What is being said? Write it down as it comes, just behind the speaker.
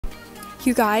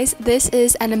You guys, this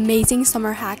is an amazing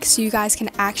summer hack so you guys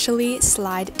can actually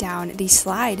slide down the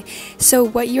slide. So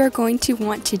what you're going to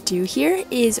want to do here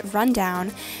is run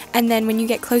down, and then when you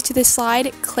get close to the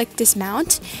slide, click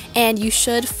dismount, and you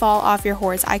should fall off your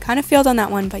horse. I kind of failed on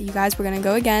that one, but you guys, we're gonna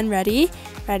go again. Ready?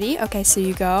 Okay, so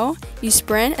you go, you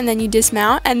sprint, and then you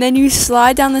dismount, and then you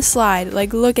slide down the slide.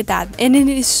 Like, look at that, and it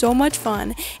is so much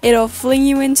fun. It'll fling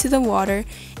you into the water,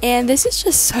 and this is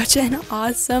just such an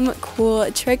awesome, cool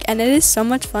trick, and it is so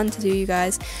much fun to do, you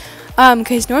guys.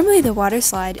 Because normally the water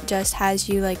slide just has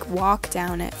you like walk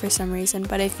down it for some reason,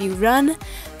 but if you run,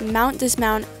 mount,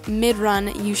 dismount,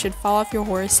 mid-run, you should fall off your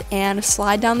horse and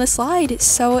slide down the slide.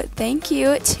 So thank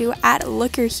you to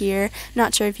 @looker here.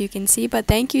 Not sure if you can see, but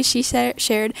thank you. She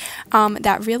shared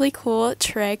that really cool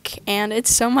trick, and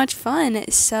it's so much fun.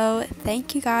 So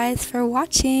thank you guys for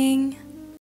watching.